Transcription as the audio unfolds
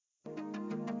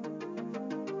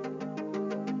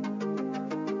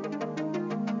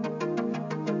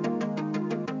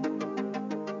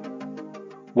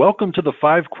Welcome to the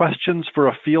 5 Questions for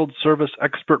a Field Service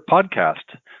Expert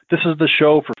podcast. This is the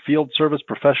show for field service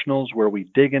professionals where we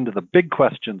dig into the big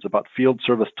questions about field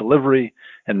service delivery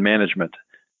and management.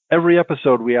 Every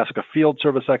episode, we ask a field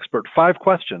service expert 5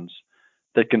 questions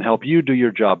that can help you do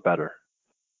your job better.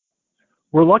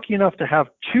 We're lucky enough to have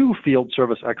 2 field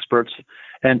service experts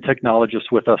and technologists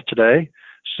with us today,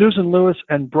 Susan Lewis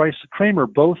and Bryce Kramer,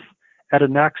 both at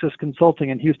Anaxis Consulting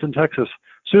in Houston, Texas.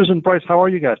 Susan, Bryce, how are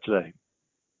you guys today?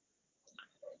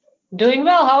 Doing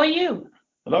well. How are you?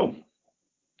 Hello.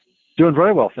 Doing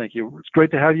very well, thank you. It's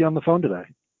great to have you on the phone today.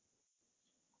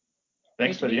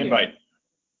 Thanks for the invite.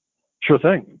 Sure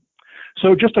thing.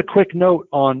 So just a quick note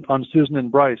on Susan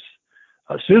and Bryce.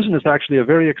 Susan is actually a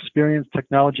very experienced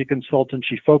technology consultant.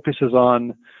 She focuses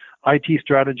on IT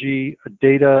strategy,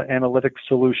 data analytics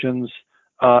solutions,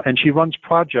 and she runs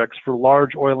projects for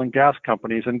large oil and gas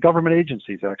companies and government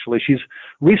agencies, actually. She's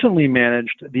recently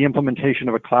managed the implementation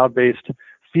of a cloud-based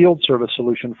field service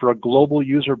solution for a global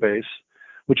user base,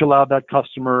 which allowed that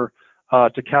customer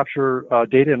to capture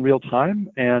data in real time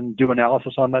and do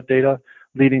analysis on that data,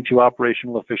 leading to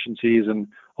operational efficiencies and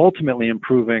ultimately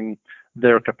improving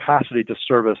their capacity to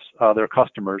service their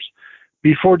customers.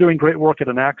 Before doing great work at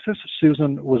Anaxis,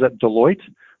 Susan was at Deloitte,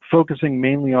 focusing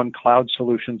mainly on cloud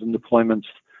solutions and deployments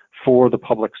for the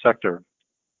public sector.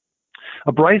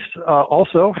 Bryce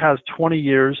also has 20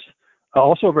 years,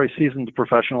 also a very seasoned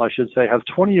professional, I should say, has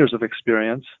 20 years of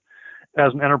experience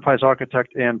as an enterprise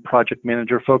architect and project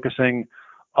manager, focusing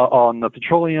on the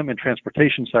petroleum and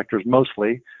transportation sectors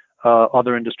mostly,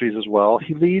 other industries as well.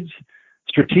 He leads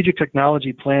strategic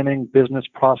technology planning, business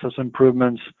process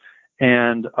improvements,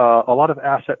 and a lot of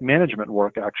asset management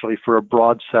work, actually, for a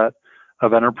broad set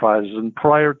of enterprises. And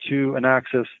prior to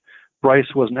Anaxis,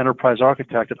 Bryce was an enterprise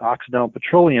architect at Occidental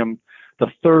Petroleum, the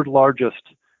 3rd largest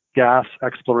gas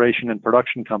exploration and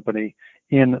production company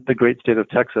in the great state of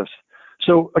Texas.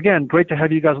 So again, great to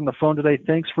have you guys on the phone today.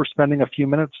 Thanks for spending a few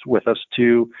minutes with us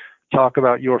to talk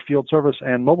about your field service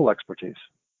and mobile expertise.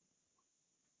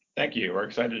 Thank you. We're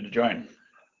excited to join.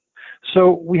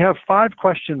 So we have 5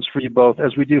 questions for you both,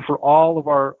 as we do for all of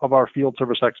our field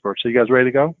service experts. Are you guys ready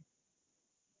to go?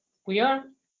 We are.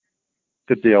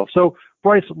 Good deal. So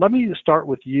Bryce, let me start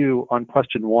with you on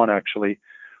question 1, actually.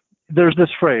 There's this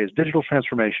phrase, digital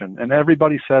transformation, and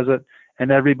everybody says it, and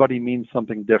everybody means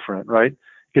something different, right?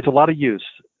 It's a lot of use.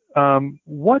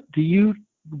 What does,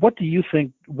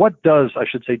 I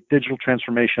should say, digital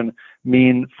transformation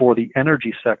mean for the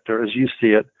energy sector as you see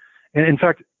it? And in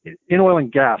fact, in oil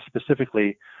and gas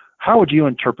specifically, how would you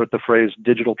interpret the phrase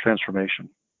digital transformation?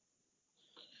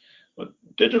 Well,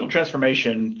 digital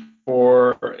transformation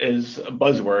is a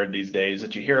buzzword these days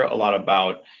that you hear a lot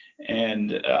about.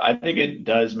 And I think it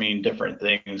does mean different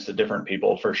things to different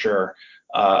people, for sure.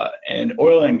 And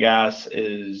oil and gas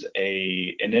is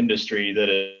an industry that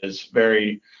is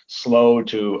very slow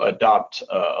to adopt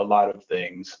a lot of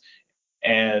things,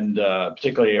 and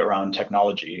particularly around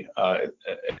technology.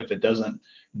 If it doesn't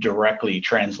directly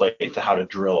translate to how to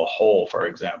drill a hole, for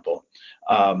example.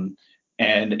 And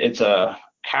it's a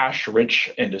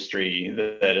cash-rich industry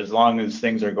that as long as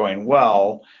things are going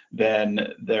well,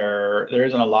 then there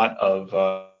isn't a lot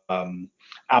of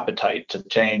appetite to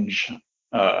change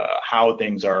how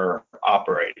things are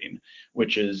operating,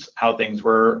 which is how things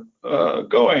were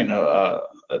going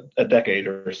a decade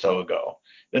or so ago.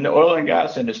 Then the oil and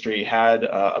gas industry had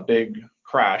a big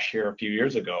crash here a few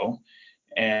years ago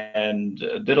and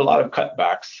did a lot of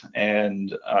cutbacks,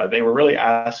 and they were really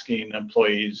asking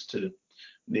employees to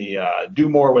do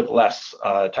more with less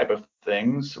type of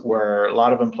things, where a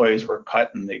lot of employees were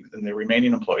cut and the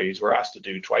remaining employees were asked to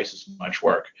do twice as much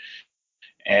work.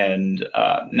 And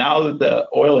now that the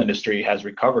oil industry has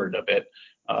recovered a bit,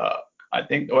 I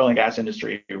think the oil and gas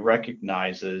industry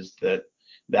recognizes that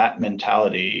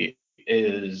mentality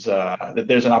is that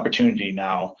there's an opportunity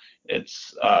now.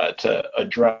 It's to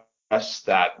address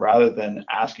that rather than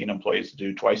asking employees to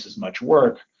do twice as much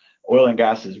work. Oil and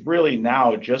gas is really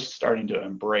now just starting to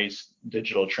embrace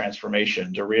digital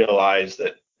transformation, to realize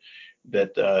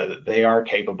that they are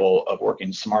capable of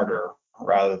working smarter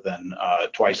rather than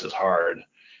twice as hard.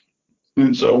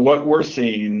 And so what we're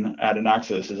seeing at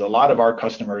Anaxis is a lot of our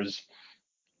customers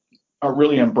are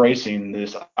really embracing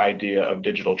this idea of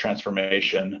digital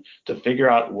transformation to figure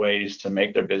out ways to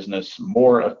make their business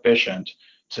more efficient,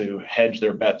 to hedge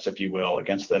their bets, if you will,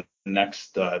 against the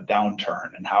next downturn.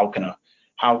 And how can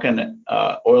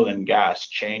oil and gas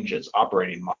change its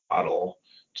operating model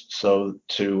so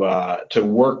to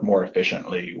work more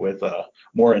efficiently with a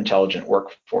more intelligent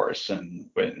workforce and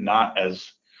not as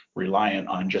reliant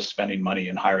on just spending money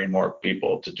and hiring more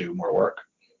people to do more work.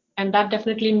 And that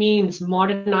definitely means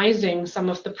modernizing some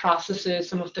of the processes,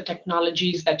 some of the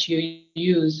technologies that you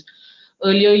use.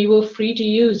 Earlier, you were free to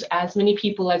use as many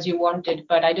people as you wanted,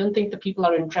 but I don't think the people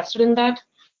are interested in that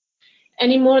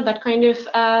anymore, that kind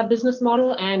of business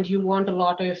model. And you want a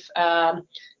lot of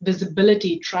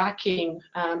visibility, tracking,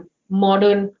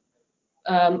 modern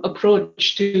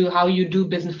approach to how you do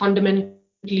business,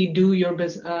 fundamentally do your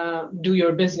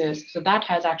business. So that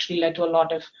has actually led to a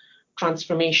lot of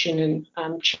transformation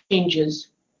and changes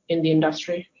in the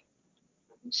industry.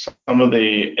 Some of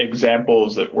the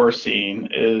examples that we're seeing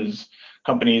is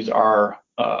companies are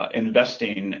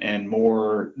investing in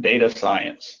more data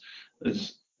science.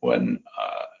 Is when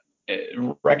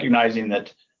recognizing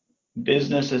that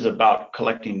business is about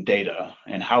collecting data,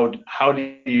 and how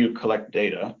do you collect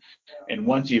data, and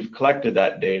once you've collected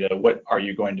that data, what are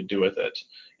you going to do with it,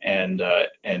 and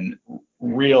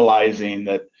realizing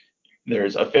that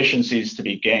there's efficiencies to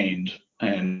be gained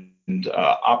and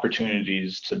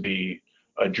opportunities to be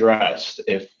addressed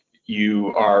if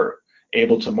you are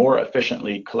able to more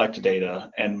efficiently collect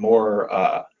data and more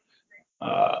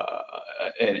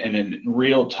and in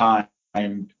real time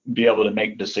be able to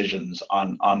make decisions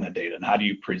on the data, and how do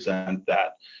you present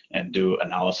that and do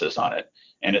analysis on it.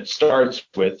 And it starts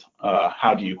with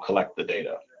how do you collect the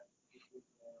data.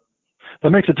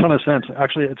 That makes a ton of sense.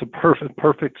 Actually, it's a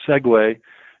perfect segue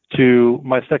to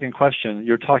my second question.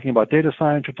 You're talking about data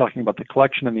science, you're talking about the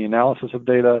collection and the analysis of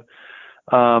data,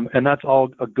 and that's all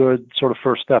a good sort of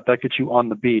first step. That gets you on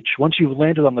the beach. Once you've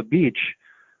landed on the beach,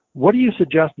 what do you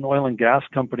suggest an oil and gas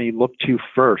company look to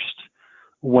first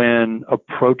when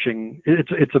approaching?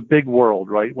 It's a big world,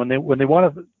 right? When they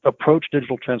want to approach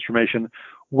digital transformation,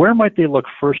 where might they look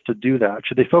first to do that?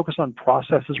 Should they focus on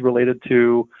processes related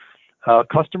to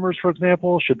customers, for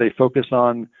example? Should they focus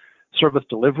on service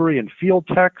delivery and field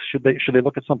techs? Should they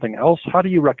look at something else? How do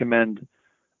you recommend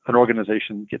an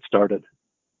organization get started?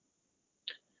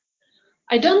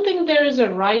 I don't think there is a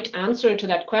right answer to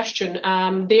that question.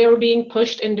 They are being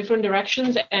pushed in different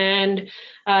directions, and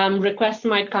requests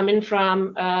might come in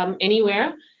from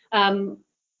anywhere.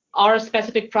 Our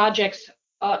specific projects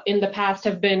in the past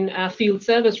have been field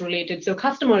service related. So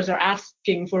customers are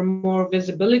asking for more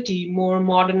visibility, more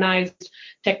modernized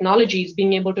technologies,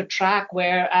 being able to track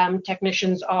where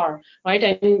technicians are, right?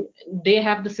 And they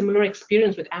have the similar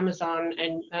experience with Amazon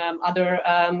and other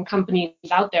companies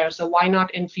out there. So why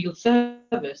not in field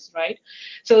service, right?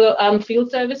 So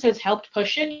field service has helped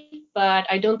push it, but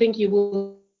I don't think you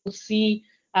will see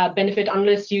benefit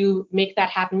unless you make that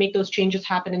happen, make those changes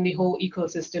happen in the whole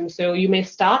ecosystem. So you may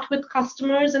start with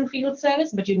customers and field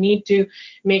service, but you need to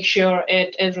make sure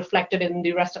it is reflected in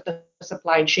the rest of the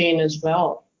supply chain as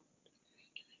well.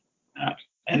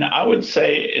 And I would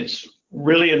say it's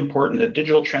really important that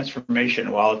digital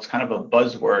transformation, while it's kind of a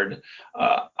buzzword,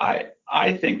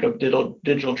 I think of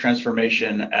digital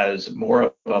transformation as more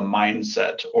of a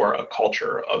mindset or a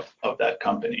culture of that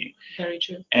company. Very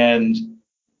true. And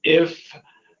if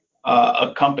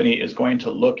a company is going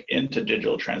to look into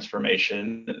digital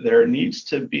transformation, there needs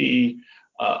to be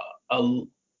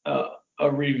a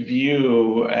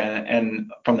review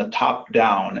and from the top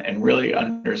down, and really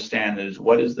understand is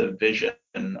what is the vision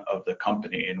of the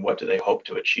company and what do they hope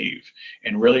to achieve,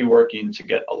 and really working to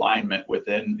get alignment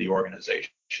within the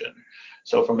organization.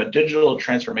 So from a digital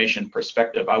transformation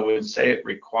perspective, I would say it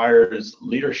requires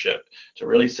leadership to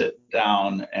really sit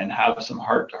down and have some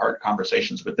heart-to-heart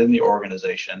conversations within the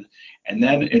organization, and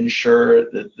then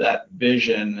ensure that that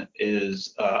vision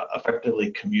is effectively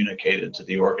communicated to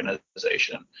the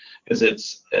organization. Because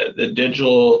it's the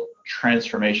digital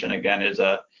transformation, again, is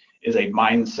a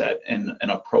mindset and an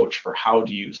approach for how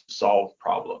do you solve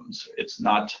problems. It's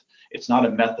not a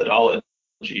methodology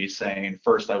saying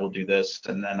first I will do this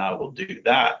and then I will do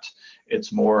that.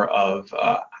 It's more of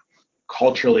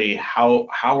culturally how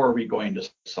are we going to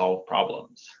solve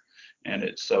problems. And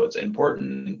it's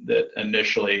important that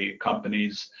initially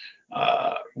companies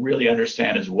really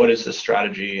understand is what is the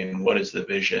strategy and what is the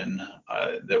vision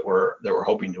that we're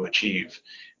hoping to achieve.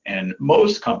 And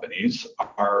most companies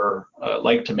are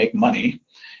like to make money,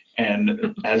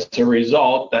 and as a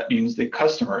result, that means the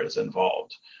customer is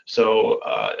involved. So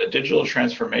a digital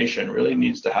transformation really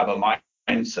needs to have a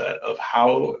mindset of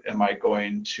how am I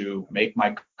going to make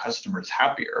my customers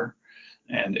happier?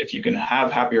 And if you can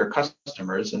have happier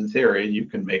customers, in theory, you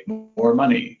can make more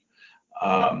money.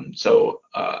 So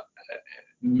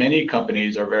many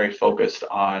companies are very focused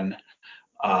on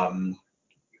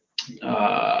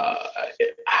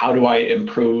how do I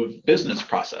improve business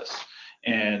process,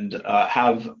 and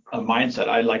have a mindset.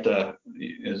 I'd like to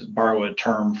borrow a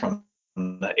term from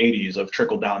the 80s of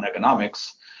trickle-down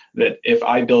economics, that if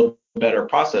I build better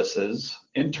processes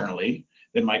internally,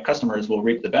 then my customers will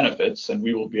reap the benefits and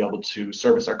we will be able to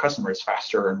service our customers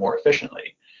faster and more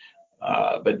efficiently.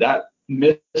 But that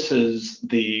misses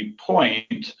the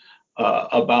point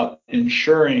about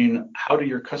ensuring how do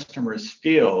your customers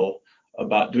feel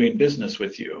about doing business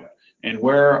with you, and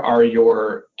where are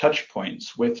your touch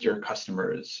points with your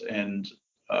customers, and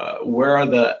where are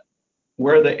the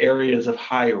areas of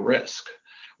high risk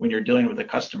when you're dealing with a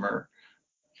customer,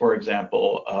 for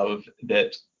example, of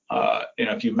that.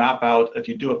 If you map out, if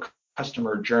you do a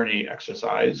customer journey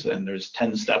exercise, and there's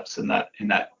 10 steps in that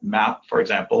map, for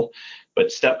example,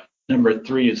 but step number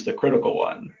 3 is the critical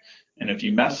one. And if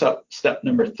you mess up step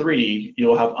number 3,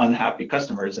 you'll have unhappy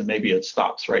customers, and maybe it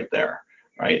stops right there,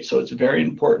 right? So it's very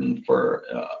important for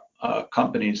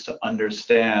companies to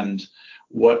understand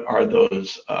what are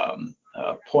those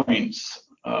points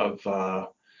of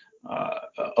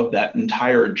that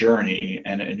entire journey,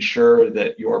 and ensure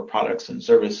that your products and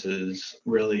services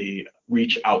really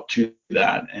reach out to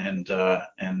that and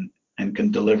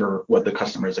can deliver what the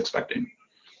customer is expecting.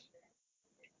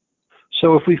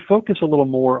 So if we focus a little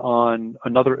more on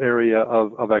another area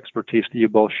of expertise that you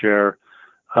both share,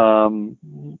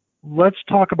 let's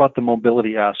talk about the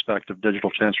mobility aspect of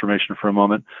digital transformation for a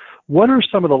moment. What are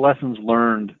some of the lessons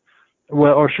learned,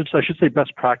 well, or I should say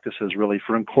best practices really,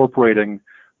 for incorporating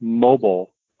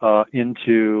mobile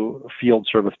into field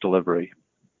service delivery?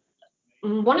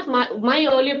 One of my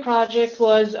earlier project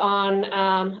was on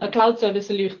a cloud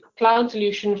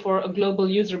solution for a global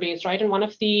user base, right? And one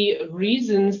of the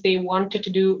reasons they wanted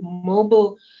to do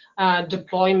mobile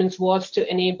deployments was to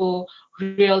enable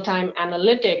real-time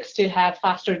analytics, to have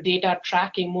faster data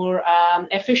tracking, more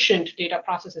efficient data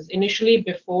processes. Initially,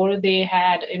 before they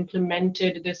had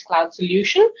implemented this cloud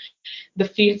solution, the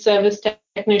field service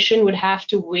technician would have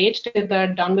to wait till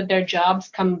they're done with their jobs,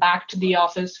 come back to the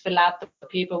office, fill out the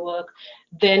paperwork,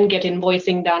 then get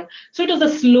invoicing done. So it was a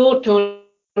slow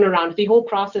turnaround. The whole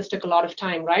process took a lot of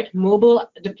time, right? Mobile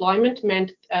deployment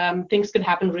meant things could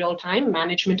happen real time.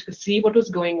 Management could see what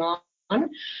was going on.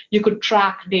 You could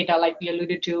track data, like we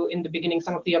alluded to in the beginning,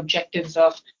 some of the objectives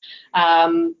of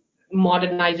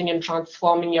modernizing and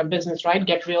transforming your business, right?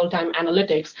 Get real-time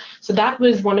analytics. So that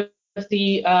was one of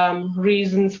the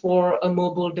reasons for a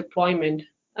mobile deployment.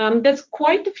 There's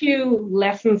quite a few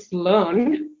lessons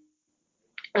learned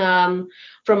from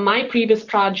my previous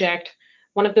project.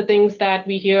 One of the things that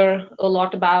we hear a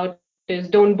lot about is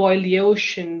don't boil the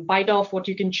ocean, bite off what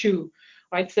you can chew,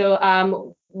 right?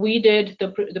 So we did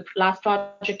the last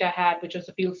project I had, which was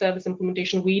a field service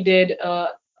implementation. We did a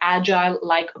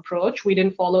agile-like approach. We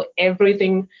didn't follow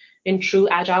everything in true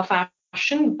agile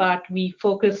fashion, but we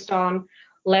focused on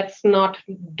let's not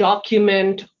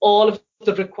document all of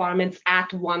the requirements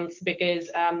at once, because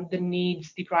the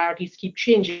needs, the priorities keep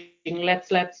changing.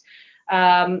 Let's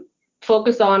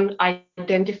focus on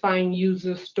identifying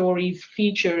user stories,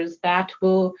 features that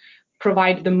will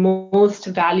provide the most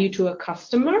value to a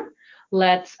customer.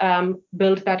 Let's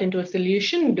build that into a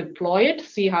solution, deploy it,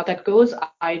 see how that goes,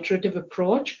 iterative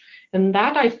approach. And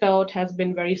that I felt has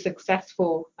been very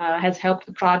successful, has helped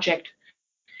the project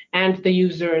and the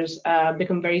users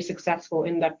become very successful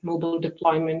in that mobile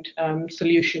deployment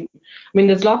solution. I mean,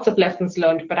 there's lots of lessons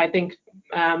learned, but I think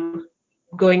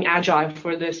going agile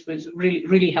for this was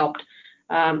really helped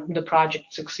the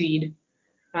project succeed.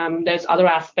 There's other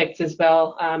aspects as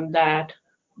well that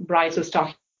Bryce was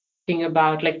talking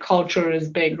about, like culture is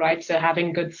big, right? So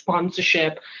having good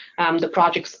sponsorship, the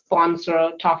project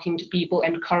sponsor talking to people,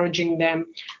 encouraging them,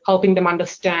 helping them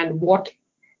understand what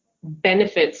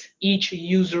benefits each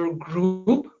user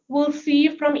group will see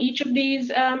from each of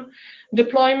these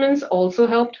deployments also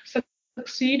helped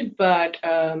succeed. But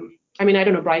I mean, I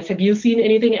don't know, Bryce, have you seen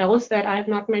anything else that I have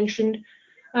not mentioned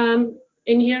in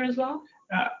here as well?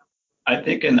 I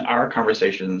think in our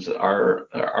conversations, our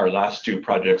last 2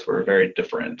 projects were very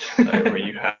different, where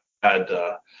you had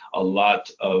a lot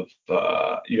of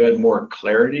you had more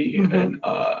clarity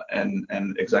and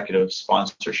executive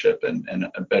sponsorship and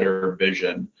a better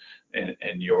vision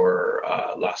in your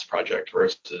last project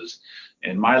versus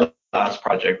in my last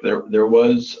project. There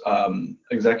was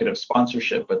executive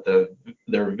sponsorship, but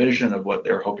their vision of what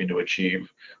they're hoping to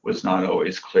achieve was not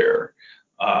always clear.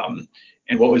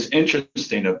 And what was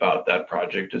interesting about that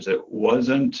project is it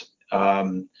wasn't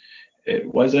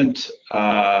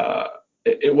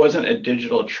a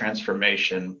digital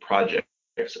transformation project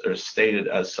or stated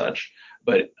as such,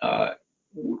 but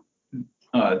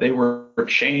they were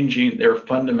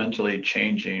fundamentally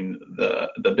changing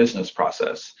the business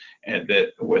process, and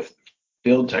that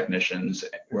field technicians,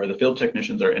 where the field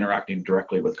technicians are interacting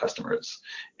directly with customers,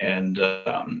 and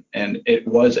it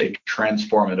was a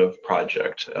transformative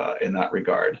project in that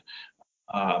regard.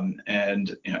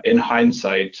 And in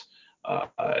hindsight,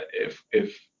 if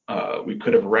we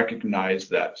could have recognized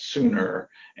that sooner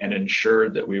and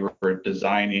ensured that we were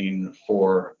designing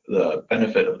for the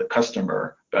benefit of the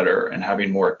customer better and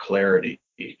having more clarity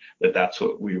that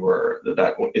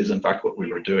is in fact what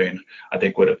we were doing, I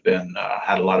think would have been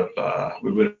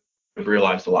we would have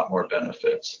realized a lot more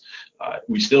benefits.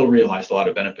 We still realized a lot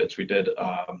of benefits. We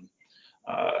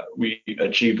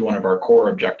achieved one of our core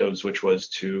objectives, which was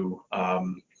to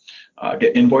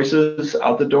get invoices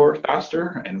out the door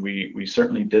faster, and we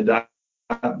certainly did that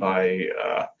by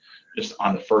just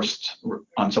on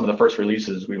some of the first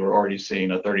releases. We were already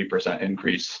seeing a 30%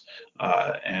 increase,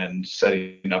 and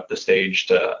setting up the stage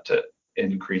to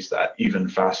increase that even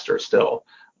faster still.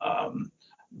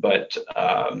 But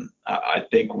I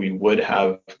think we would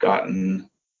have gotten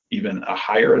even a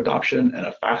higher adoption and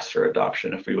a faster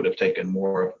adoption if we would have taken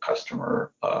more of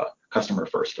a customer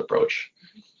first approach.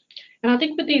 And I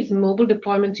think with these mobile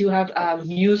deployments, you have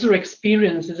user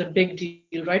experience is a big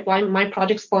deal, right? Why my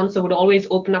project sponsor would always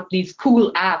open up these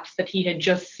cool apps that he had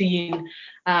just seen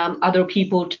other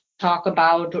people talk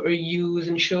about or use,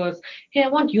 and show us, hey, I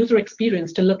want user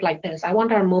experience to look like this. I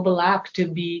want our mobile app to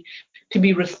be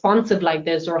responsive like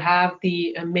this, or have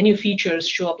the menu features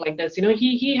show up like this.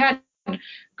 He had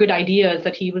good ideas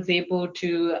that he was able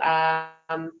to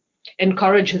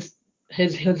encourage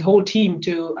his whole team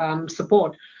to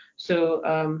support. So,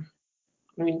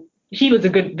 I mean, he was a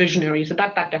good visionary, so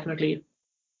that definitely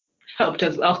helped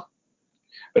as well.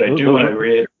 But I do want to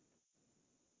reiterate.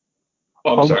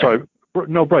 Oh, I'm sorry.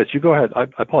 No, Bryce, you go ahead. I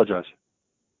apologize.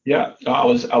 Yeah, I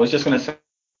was just going to say,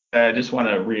 I just want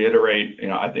to reiterate,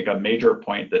 I think a major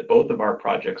point that both of our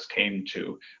projects came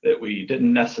to, that we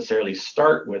didn't necessarily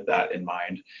start with that in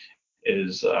mind,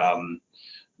 is that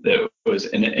it was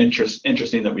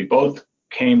interesting that we both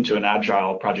came to an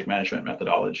agile project management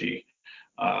methodology.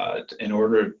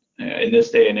 In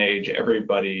this day and age,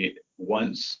 everybody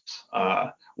wants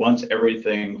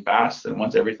everything fast and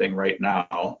wants everything right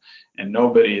now, and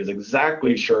nobody is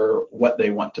exactly sure what they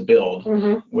want to build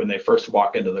when they first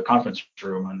walk into the conference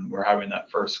room and we're having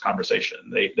that first conversation.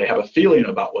 They have a feeling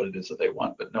about what it is that they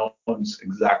want, but no one's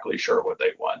exactly sure what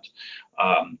they want.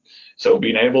 So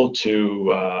being able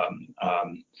to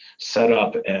set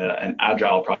up an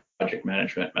agile project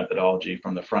management methodology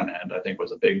from the front end, I think,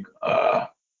 was a big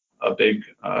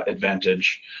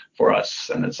advantage for us,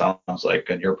 and it sounds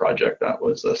like in your project that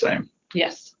was the same.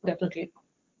 Yes, definitely.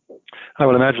 I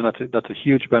would imagine that's a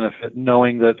huge benefit,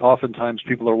 knowing that oftentimes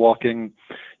people are walking,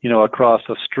 across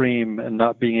a stream and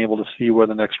not being able to see where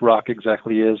the next rock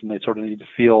exactly is, and they sort of need to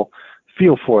feel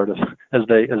for it as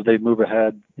they move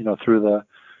ahead, through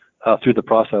the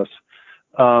process.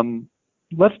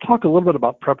 Let's talk a little bit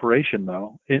about preparation,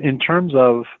 though, in terms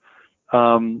of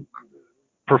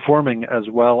performing as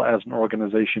well as an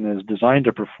organization is designed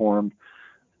to perform.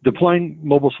 Deploying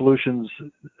mobile solutions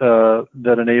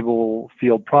that enable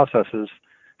field processes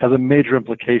has a major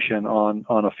implication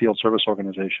on a field service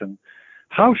organization.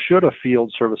 How should a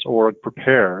field service org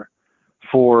prepare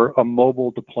for a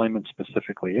mobile deployment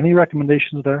specifically? Any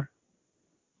recommendations there?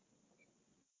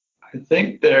 I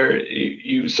think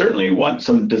you certainly want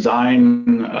some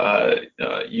design,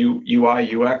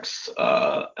 UI, UX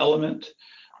element.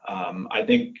 I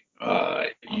think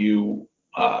you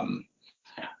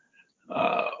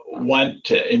want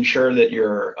to ensure that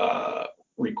your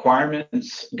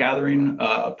requirements gathering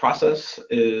process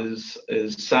is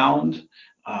sound,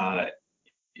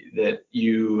 that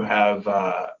you have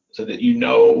so that you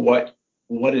know what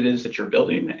it is that you're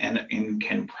building, and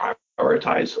can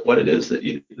prioritize what it is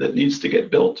that needs to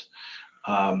get built.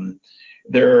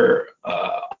 There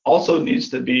also needs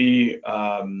to be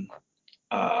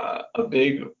a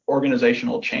big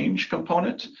organizational change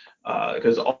component,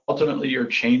 because ultimately you're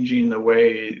changing the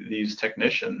way these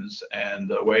technicians and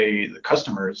the way the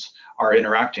customers are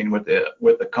interacting with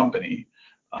the company.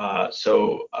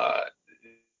 So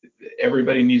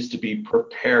everybody needs to be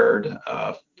prepared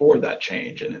for that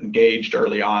change and engaged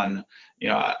early on.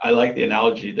 I like the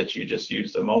analogy that you just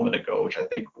used a moment ago, which I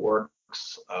think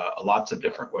works lots of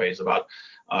different ways, about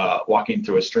walking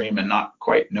through a stream and not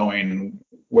quite knowing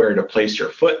where to place your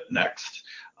foot next.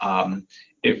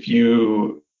 If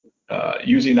you,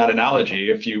 using that analogy,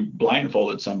 if you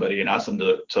blindfolded somebody and asked them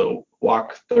to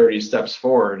walk 30 steps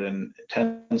forward, and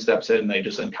 10 steps in they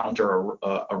just encounter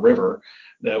a river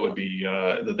that would be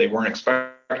that they weren't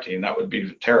expecting, that would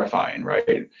be terrifying,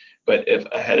 right? But if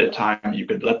ahead of time you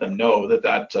could let them know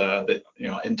that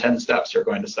in 10 steps you're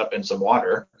going to step in some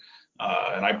water,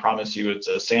 and I promise you it's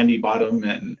a sandy bottom,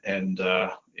 and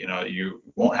you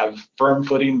won't have firm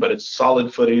footing, but it's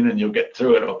solid footing, and you'll get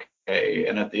through it okay.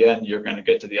 And at the end, you're going to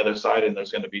get to the other side, and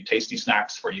there's going to be tasty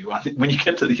snacks for you when you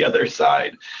get to the other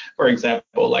side. For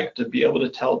example, like to be able to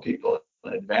tell people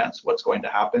in advance what's going to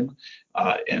happen,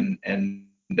 and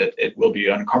that it will be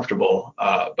uncomfortable,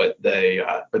 but they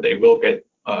will get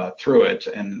through it,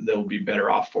 and they'll be better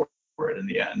off for it in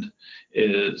the end,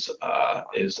 is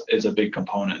a big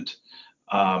component.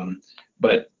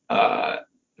 But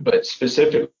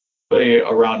specifically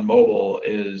around mobile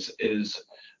is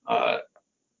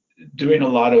doing a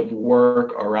lot of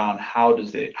work around how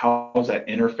is that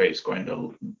interface going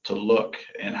to look,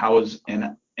 and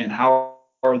how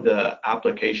are the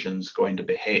applications going to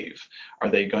behave? Are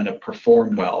they going to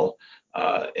perform well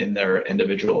in their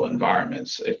individual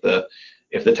environments? If the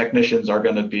technicians are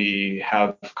going to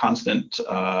have constant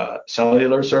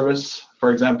cellular service,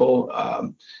 for example,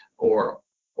 or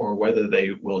whether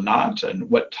they will not, and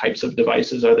what types of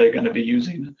devices are they going to be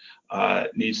using,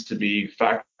 needs to be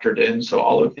factored in. So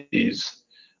all of these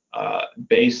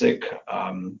basic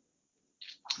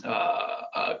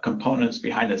components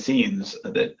behind the scenes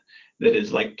that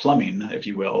is like plumbing, if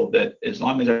you will, that as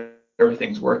long as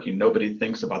everything's working, nobody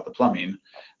thinks about the plumbing,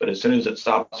 but as soon as it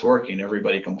stops working,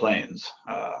 everybody complains.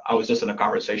 I was just in a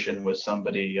conversation with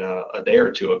somebody a day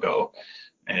or two ago,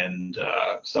 and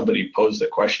somebody posed the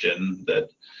question that,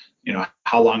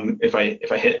 how long, if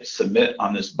I hit submit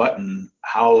on this button,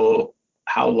 how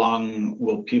long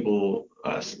will people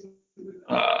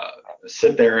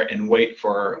sit there and wait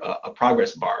for a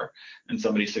progress bar? And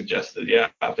somebody suggested, yeah,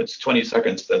 if it's 20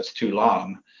 seconds, that's too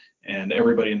long. And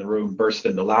everybody in the room burst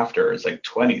into laughter. It's like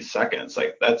 20 seconds,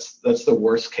 like that's the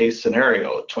worst case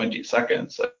scenario. 20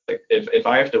 seconds. Like if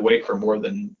I have to wait for more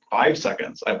than 5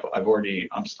 seconds, I'm going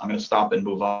to stop and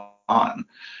move on,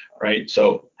 right?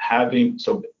 So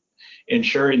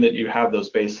ensuring that you have those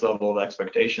base level of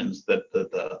expectations that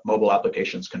the mobile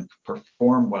applications can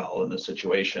perform well in the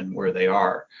situation where they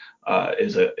are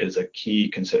is a key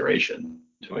consideration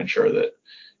to ensure that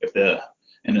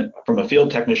from a field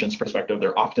technician's perspective, they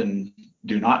often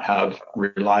do not have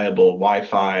reliable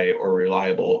Wi-Fi or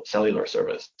reliable cellular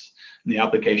service. And the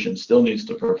application still needs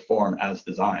to perform as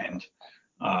designed.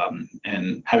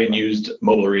 And having used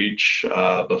Mobile Reach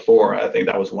before, I think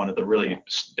that was one of the really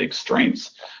big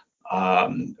strengths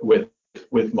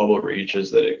with Mobile Reach,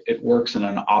 is that it works in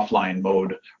an offline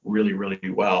mode really, really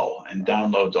well, and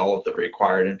downloads all of the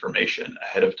required information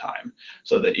ahead of time,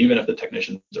 so that even if the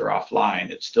technicians are offline,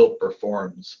 it still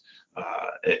performs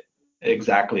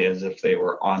exactly as if they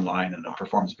were online, and it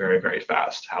performs very, very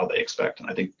fast how they expect. And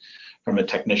I think from a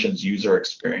technician's user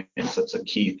experience, that's a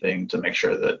key thing to make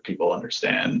sure that people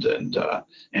understand and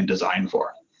design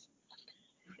for.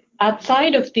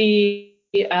 Outside of the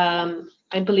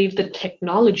I believe the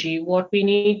technology, what we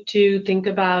need to think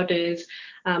about is,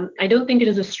 I don't think it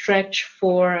is a stretch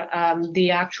for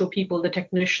the actual people, the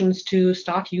technicians, to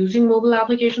start using mobile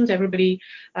applications. Everybody,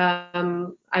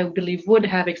 I believe, would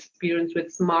have experience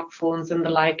with smartphones and the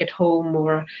like at home,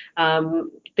 or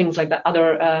things like that,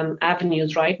 other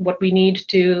avenues, right? What we need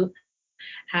to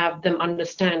have them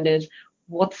understand is,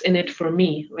 what's in it for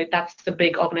me, right? That's the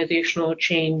big organizational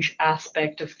change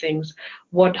aspect of things.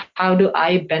 How do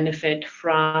I benefit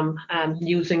from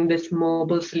using this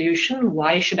mobile solution?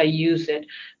 Why should I use it?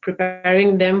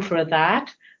 Preparing them for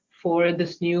that, for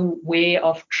this new way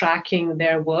of tracking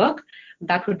their work,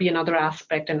 that would be another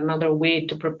aspect and another way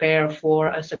to prepare for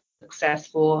a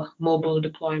successful mobile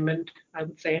deployment, I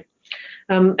would say.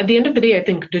 At the end of the day, I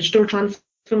think digital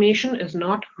transformation is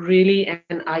not really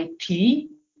an IT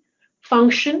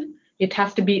function. It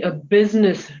has to be a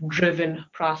business-driven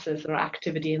process or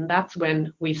activity, and that's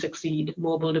when we succeed,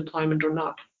 mobile deployment or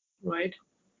not, right?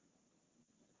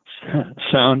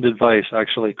 Sound advice.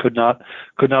 Actually, could not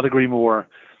agree more.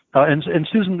 And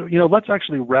Susan, let's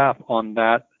actually wrap on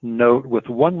that note with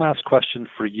one last question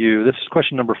for you. This is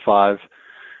question number 5.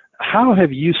 How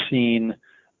have you seen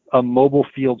a mobile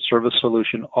field service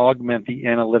solution augment the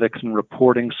analytics and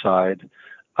reporting side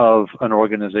of an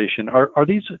organization? Are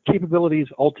these capabilities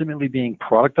ultimately being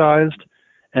productized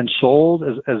and sold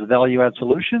as value-add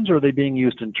solutions, or are they being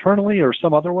used internally or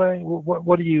some other way?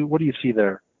 What do you see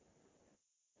there?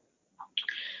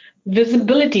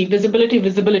 Visibility.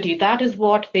 That is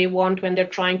what they want when they're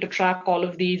trying to track all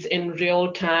of these in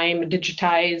real time,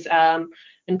 digitize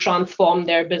and transform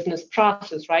their business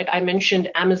process, right? I mentioned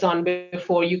Amazon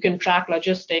before. You can track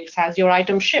logistics. Has your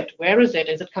item shipped? Where is it?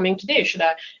 Is it coming today?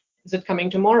 Is it coming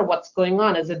tomorrow? What's going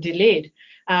on? Is it delayed?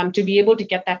 to be able to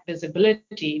get that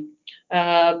visibility.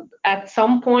 At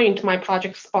some point, my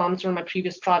project sponsor, my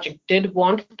previous project, did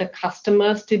want the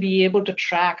customers to be able to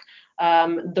track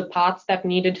the parts that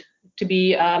needed to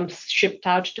be shipped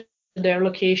out to their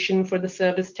location for the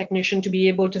service technician to be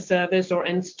able to service or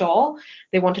install.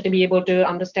 They wanted to be able to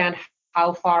understand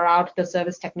how far out the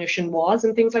service technician was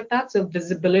and things like that. So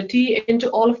visibility into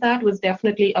all of that was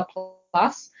definitely a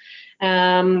plus.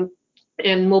 And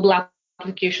mobile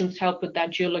applications help with that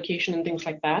geolocation and things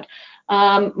like that.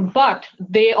 But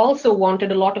they also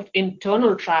wanted a lot of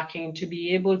internal tracking to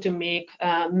be able to make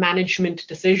management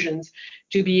decisions,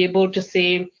 to be able to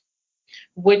say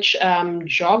which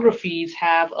geographies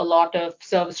have a lot of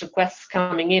service requests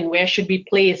coming in, where should we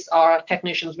place our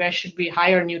technicians, where should we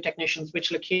hire new technicians,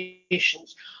 which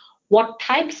locations, what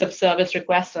types of service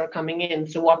requests are coming in,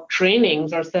 so what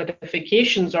trainings or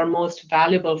certifications are most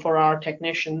valuable for our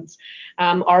technicians.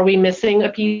 Are we missing a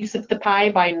piece of the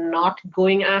pie by not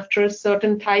going after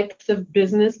certain types of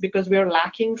business because we're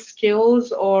lacking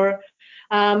skills or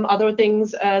other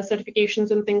things,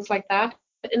 certifications and things like that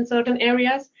in certain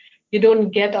areas? You don't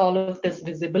get all of this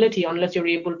visibility unless you're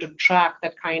able to track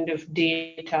that kind of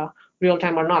data real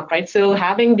time or not, right? So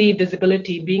having the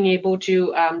visibility, being able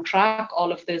to track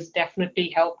all of this definitely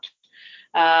helped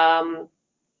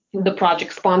the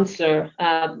project sponsor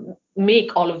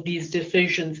make all of these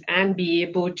decisions and be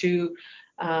able to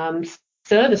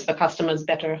service the customers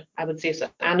better, I would say. So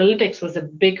analytics was a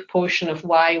big portion of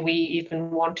why we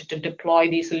even wanted to deploy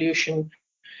the solution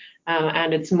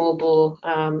and its mobile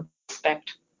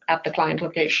aspect at the client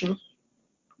location.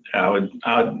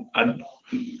 I'd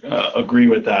agree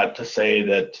with that, to say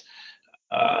that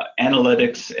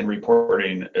analytics and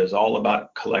reporting is all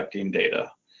about collecting data,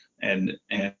 and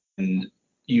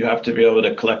you have to be able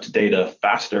to collect data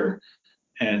faster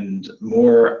and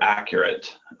more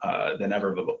accurate than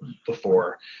ever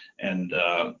before. And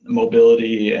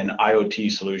mobility and IoT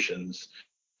solutions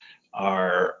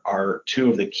are two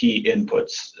of the key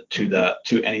inputs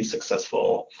to any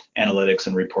successful analytics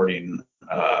and reporting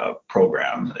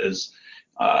program, is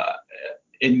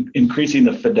increasing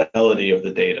the fidelity of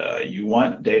the data. You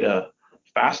want data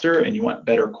faster and you want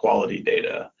better quality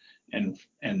data, and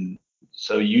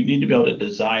so you need to be able to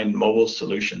design mobile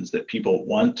solutions that people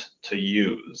want to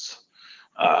use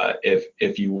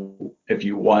if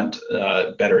you want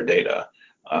better data.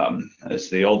 As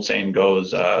the old saying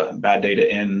goes, bad data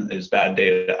in is bad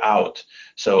data out.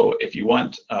 So if you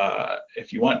want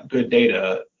good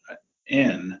data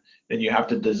in, then you have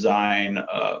to design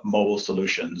mobile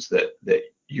solutions that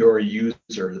your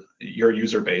user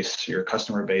base, your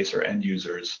customer base, or end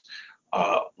users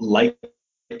like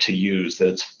to use, that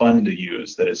it's fun to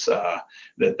use, that it's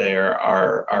that they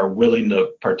are willing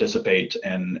to participate,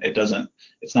 and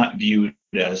it's not viewed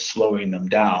as slowing them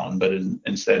down, but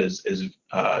instead is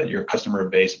your customer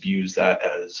base views that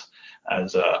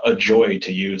as a joy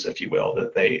to use, if you will,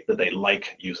 that they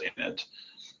like using it.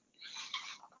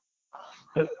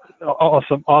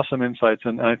 Awesome insights,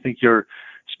 and I think you're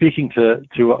speaking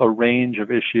to a range of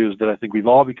issues that I think we've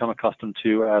all become accustomed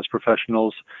to as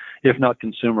professionals, if not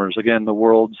consumers. Again, the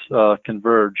worlds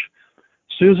converge.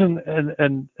 Susan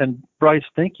and Bryce,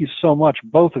 thank you so much,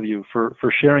 both of you, for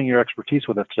sharing your expertise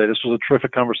with us today. This was a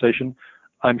terrific conversation.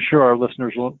 I'm sure our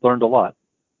listeners learned a lot.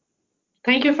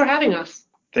 Thank you for having us.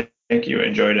 Thank you.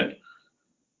 Enjoyed it.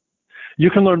 You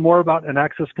can learn more about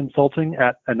Anaxis Consulting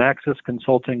at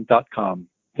anaxisconsulting.com.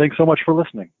 Thanks so much for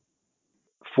listening.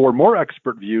 For more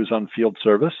expert views on field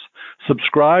service,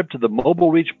 subscribe to the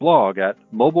Mobile Reach blog at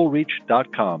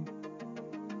mobilereach.com.